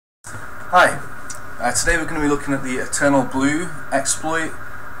Hi, today we're going to be looking at the EternalBlue exploit.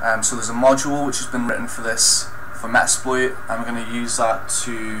 So there's a module which has been written for this, for Metasploit, and we're going to use that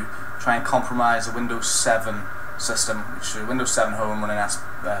to try and compromise a Windows 7 system, which is Windows 7 Home running as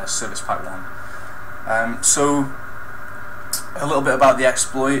Service Pack 1. So a little bit about the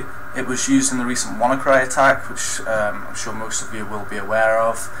exploit. It was used in the recent WannaCry attack, which I'm sure most of you will be aware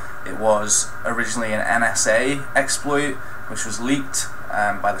of. It was originally an NSA exploit, which was leaked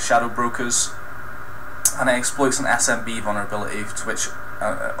by the shadow brokers, and it exploits an SMB vulnerability, to which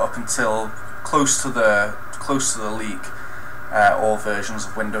up until close to the leak, all versions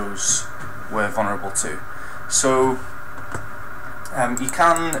of Windows were vulnerable to. So you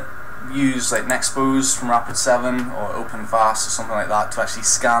can use like Nexpose from Rapid7 or OpenVAS or something like that to actually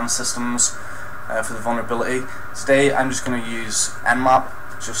scan systems for the vulnerability. Today I'm just going to use Nmap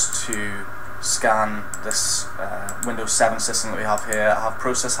just to scan this Windows 7 system that we have here. I have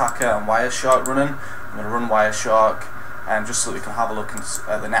Process Hacker and Wireshark running. I'm going to run Wireshark just so that we can have a look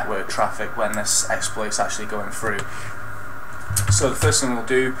at the network traffic when this exploit's actually going through. So the first thing we'll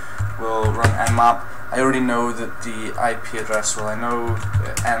do, we'll run Nmap. I already know that the IP address, well, I know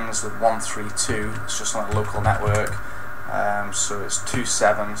it ends with 132, it's just on a local network, so it's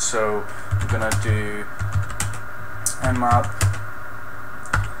 27, so we're going to do Nmap,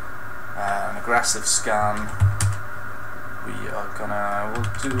 an aggressive scan.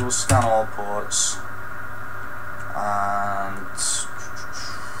 We'll scan all ports, and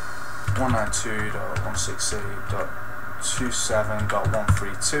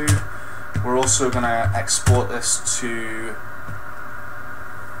 192.168.27.132. We're also going to export this to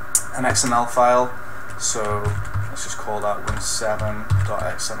an XML file, so let's just call that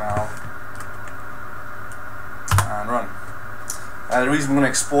win7.xml and run. The reason we're going to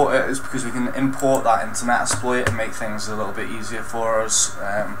export it is because we can import that into Metasploit and make things a little bit easier for us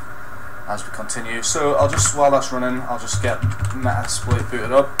as we continue. So I'll just, while that's running, I'll just get Metasploit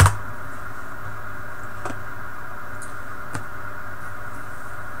booted up.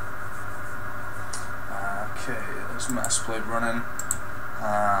 Okay, there's Metasploit running,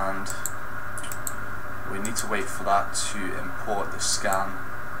 and we need to wait for that to import the scan.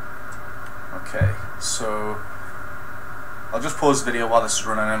 Okay, so I'll just pause the video while this is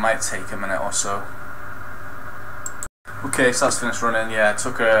running. It might take a minute or so. Okay, so that's finished running. Yeah, it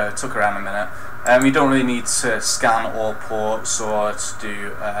took around a minute. You don't really need to scan all ports or to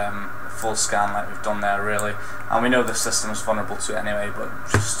do a full scan like we've done there, really. And we know the system is vulnerable to it anyway, but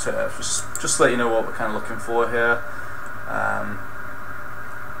just to let you know what we're kind of looking for here.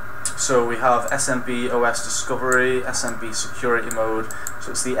 So we have SMB OS Discovery, SMB Security Mode.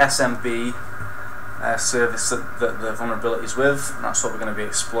 So it's the SMB service that the vulnerability is with, and that's what we're going to be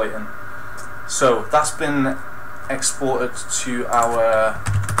exploiting. So that's been exported to our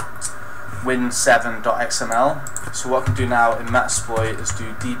win7.xml. So what I can do now in Metasploit is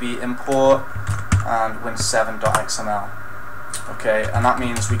do db import and win7.xml. Okay, and that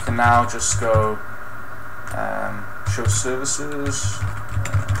means we can now just go show services,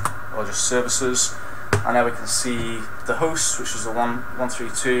 or just services, and now we can see the host, which is the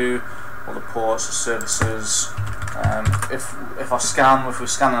 132, all the ports, the services. If we're scanning a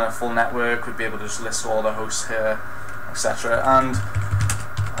full network, we'd be able to just list all the hosts here, etc. And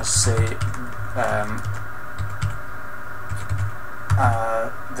as I say,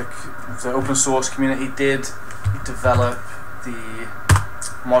 the open source community did develop the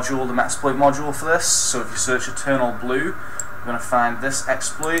module, the Metasploit module for this. So if you search EternalBlue, you're going to find this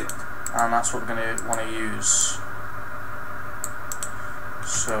exploit, and that's what we're going to want to use.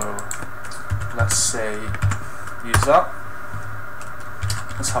 So let's say use that.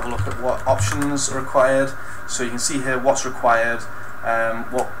 Let's have a look at what options are required. So you can see here what's required.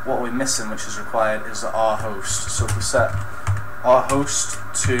 What we're missing, which is required, is the R host. So if we set R host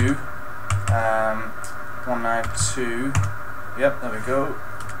to 192, yep, there we go.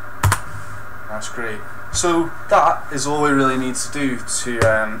 That's great. So that is all we really need to do to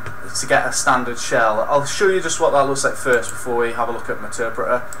get a standard shell. I'll show you just what that looks like first before we have a look at an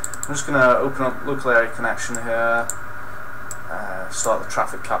interpreter. I'm just going to open up local area connection here, start the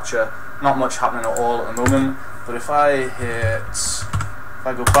traffic capture. Not much happening at all at the moment, but if I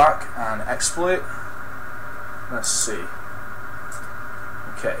go back and exploit, let's see.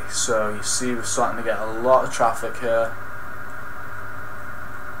 Okay, so you see we're starting to get a lot of traffic here.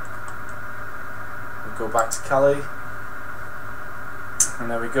 Go back to Kali, and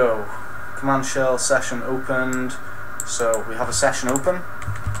there we go. Command shell session opened. So we have a session open.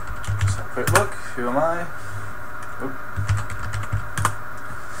 Let's have a quick look. Who am I? Oop.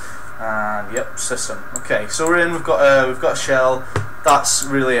 And yep, system. Okay, so we're in. We've got a shell. that's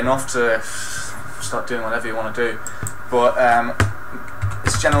really enough to start doing whatever you want to do. But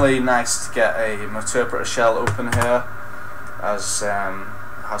it's generally nice to get a interpreter shell open here, as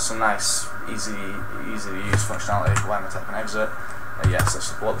has some nice, easy to use functionality. Why am I typing exit? Yes,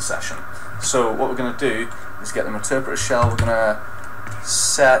 let's abort the session. So what we're going to do is get the interpreter shell. We're going to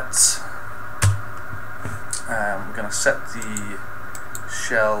set the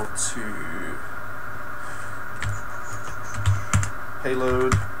shell to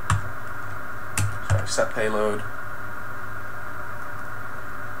payload. Sorry, set payload.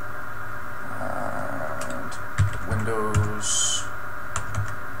 And Windows.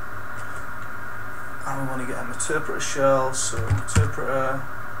 And we want to get an interpreter shell, so interpreter,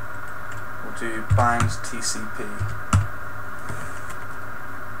 we'll do bind TCP.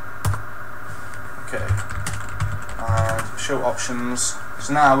 Okay, and show options.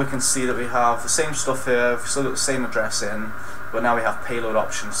 So now we can see that we have the same stuff here, we've still got the same address in, but now we have payload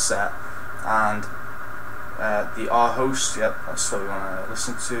options set, and the R host, yep, that's what we want to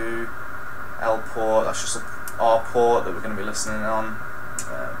listen to. L port, that's just a R port that we're going to be listening on,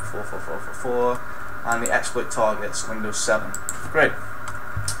 44444, and the exploit targets, Windows 7. Great.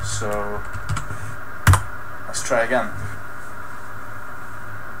 So let's try again.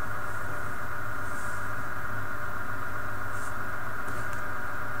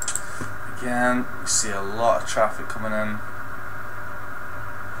 Again, you see a lot of traffic coming in.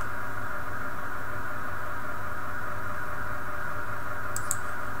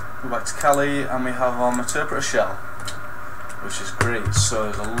 Go back to Kali, and we have our interpreter shell, which is great. So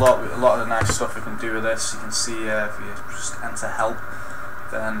there's a lot of nice stuff we can do with this. You can see if you just enter help,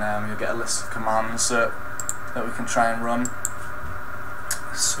 then you'll get a list of commands that we can try and run.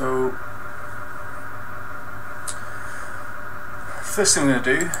 So first thing we're going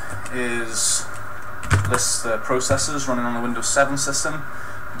to do is list the processors running on the Windows 7 system.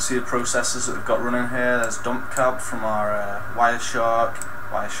 You can see the processors that we've got running here. There's dump cab from our Wireshark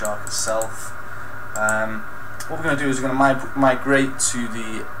itself. What we're going to do is we're going to migrate to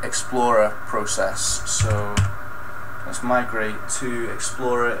the Explorer process. So let's migrate to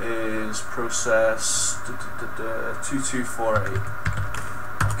Explorer is process 2248.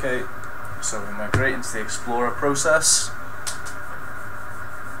 Okay, so we migrate into the Explorer process.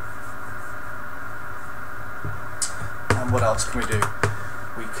 And what else can we do?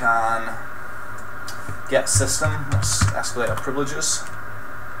 We can get system. Let's escalate our privileges.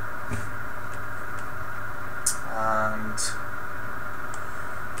 And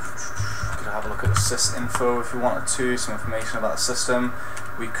we could have a look at the sysinfo if we wanted to, some information about the system.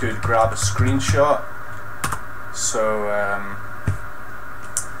 We could grab a screenshot. So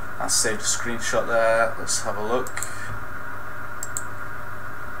I saved a screenshot there. Let's have a look.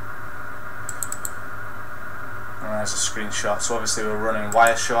 And there's a screenshot. So obviously we're running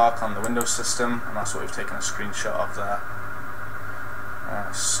Wireshark on the Windows system, and that's what we've taken a screenshot of there.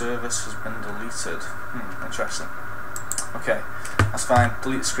 Service has been deleted. Interesting. Okay, that's fine.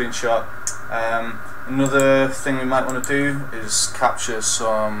 Delete the screenshot. Another thing we might want to do is capture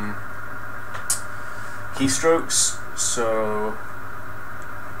some keystrokes. So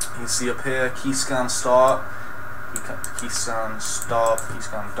you can see up here, key scan start, key scan stop, key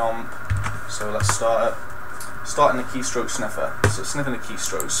scan dump. So let's start it. Starting the keystroke sniffer. So sniffing the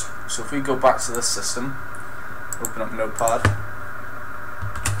keystrokes. So if we go back to this system, open up Notepad.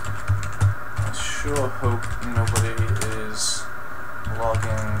 I sure hope nobody is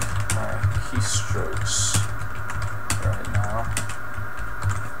logging my keystrokes right now.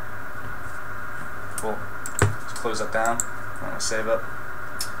 Cool. Let's close that down. I'm going to save it.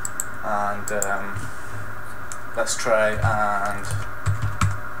 And let's try and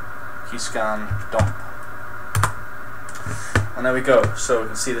keyscan dump. And there we go. So we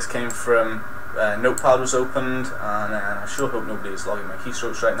can see this came from Notepad was opened, and I sure hope nobody is logging my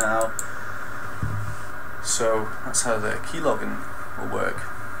keystrokes right now. So that's how the keylogging will work.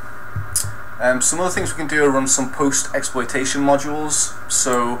 Some other things we can do are run some post-exploitation modules.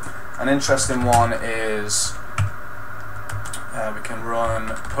 So an interesting one is we can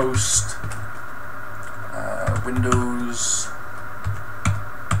run post Windows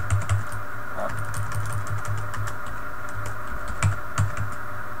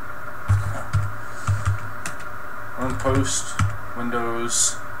run post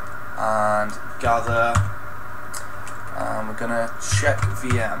Windows and gather, and we're gonna check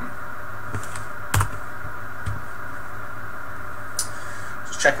VM.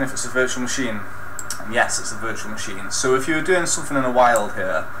 Just checking if it's a virtual machine, and yes, it's a virtual machine. So if you were doing something in the wild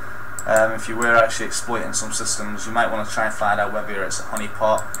here, if you were actually exploiting some systems, you might want to try and find out whether it's a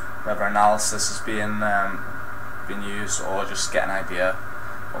honeypot, whether analysis is being been used, or just get an idea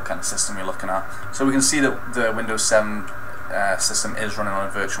what kind of system you're looking at. So we can see that the Windows 7 system is running on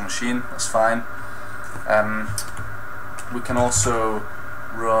a virtual machine. That's fine. We can also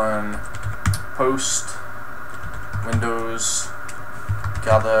run post windows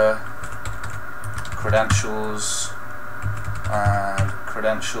gather credentials and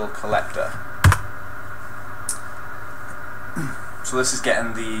credential collector. So this is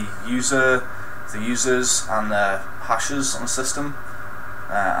getting the users and their hashes on the system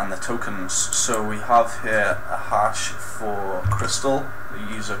and the tokens. So we have here a hash for Crystal, the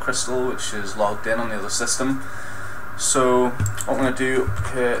user Crystal, which is logged in on the other system. So what I'm going to do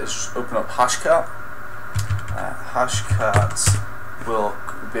here is open up Hashcat. Hashcat will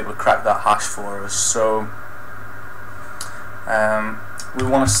be able to crack that hash for us. So we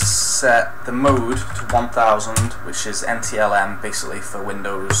want to set the mode to 1000, which is NTLM, basically for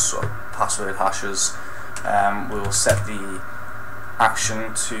Windows sort of password hashes. We will set the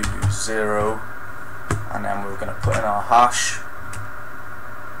action to 0, and then we're going to put in our hash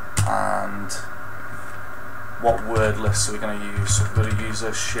and what word list are we going to use. So we're going to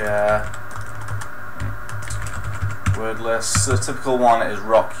user share word list. So the typical one is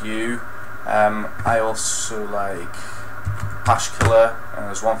RockU. I also like HashKiller, and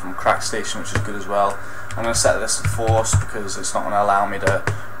there's one from CrackStation which is good as well. I'm going to set this to force because it's not going to allow me to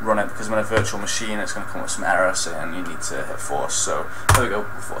run it, because I'm in a virtual machine. It's going to come with some error saying you need to hit force. So there we go,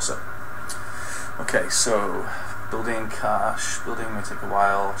 we'll force it. Okay, so building cache. Building may take a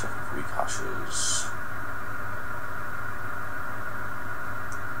while. Checking for weak hashes.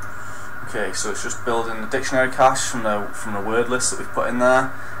 Okay, so it's just building the dictionary cache from the word list that we've put in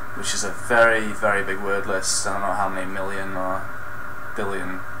there, which is a very, very big word list. I don't know how many million or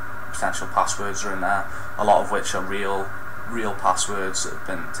billion potential passwords are in there, a lot of which are real passwords that have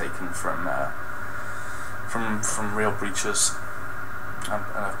been taken from real breaches and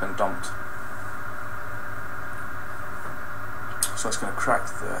have been dumped. So it's going to crack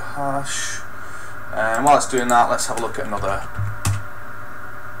the hash, and while it's doing that, let's have a look at another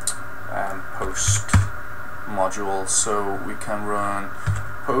post module. So we can run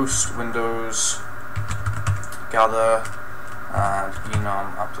post windows gather and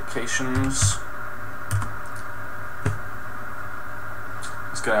enum applications.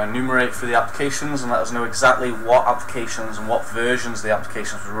 It's going to enumerate for the applications and let us know exactly what applications and what versions of the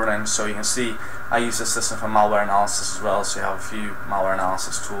applications we're running. So you can see I use this system for malware analysis as well, so you have a few malware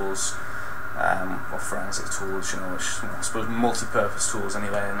analysis tools or forensic tools, which I suppose multi-purpose tools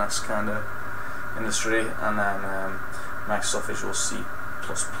anyway in this kind of industry, and then Microsoft Visual C++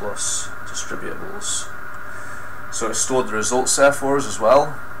 distributables. So it's stored the results there for us as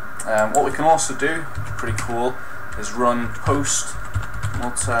well. What we can also do, pretty cool, is run post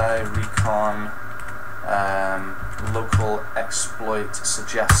multi-recon local exploit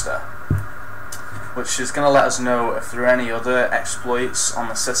suggester, which is going to let us know if there are any other exploits on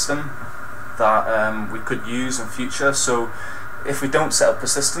the system that we could use in future. So if we don't set up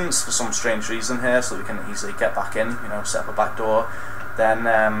persistence for some strange reason here, so we can easily get back in, set up a backdoor, then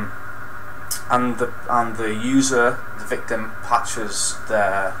and the user, the victim, patches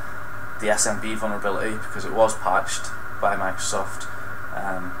the SMB vulnerability because it was patched by Microsoft,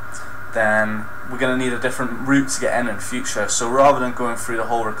 then we're going to need a different route to get in future. So rather than going through the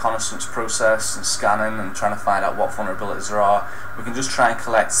whole reconnaissance process and scanning and trying to find out what vulnerabilities there are, we can just try and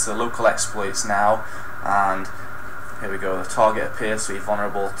collect the local exploits now, and here we go, the target appears to be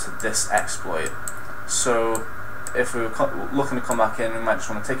vulnerable to this exploit. So if we were looking to come back in, we might just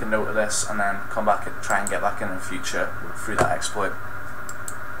want to take a note of this and then come back and try and get back in future through that exploit.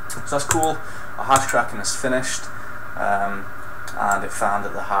 So that's cool. Our hash cracking is finished, and it found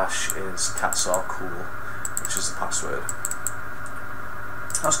that the hash is catsarcool, which is the password.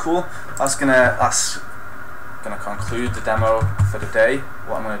 That's cool. That's gonna conclude the demo for today.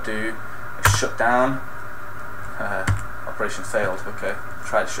 What I'm gonna do is shut down. Operation failed. Okay,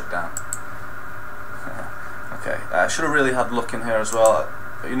 try to shut down. Okay, I should have really had a look in here as well.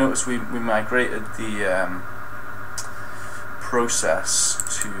 But you notice we migrated the process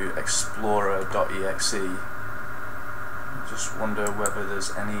to explorer.exe. Just wonder whether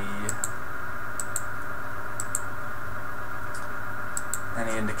there's any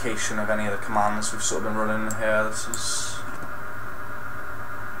indication of any of the commands we've sort of been running here. This is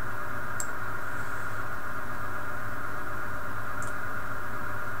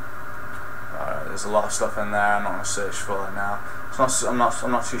alright. There's a lot of stuff in there. I'm not going to search for it now.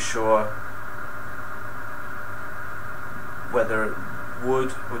 I'm not too sure whether it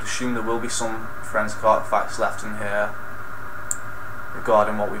would assume there will be some forensic artifacts left in here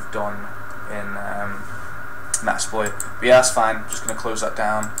regarding what we've done in against Metasploit. But yeah, that's fine. I'm just going to close that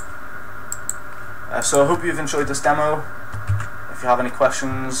down. So I hope you've enjoyed this demo. If you have any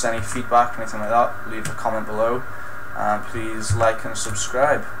questions, any feedback, anything like that, leave a comment below. And please like and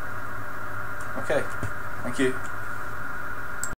subscribe. Okay, thank you.